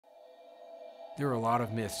There are a lot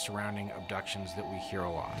of myths surrounding abductions that we hear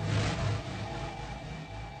a lot.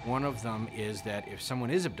 One of them is that if someone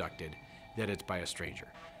is abducted, that it's by a stranger.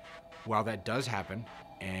 While that does happen,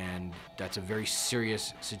 and that's a very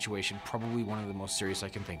serious situation, probably one of the most serious I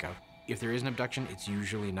can think of, if there is an abduction, it's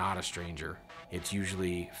usually not a stranger. It's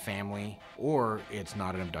usually family, or it's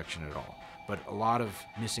not an abduction at all. But a lot of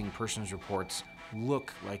missing persons reports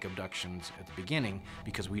look like abductions at the beginning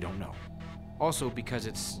because we don't know. Also because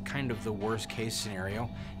it's kind of the worst case scenario,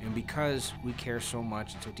 and because we care so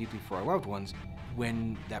much and so deeply for our loved ones,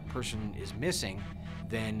 when that person is missing,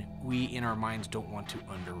 then we in our minds don't want to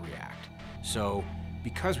underreact. So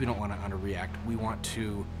because we don't want to underreact, we want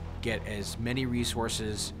to get as many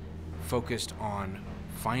resources focused on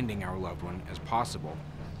finding our loved one as possible.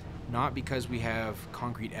 Not because we have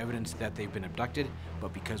concrete evidence that they've been abducted,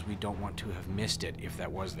 but because we don't want to have missed it if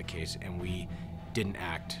that was the case and we didn't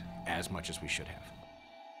act as much as we should have.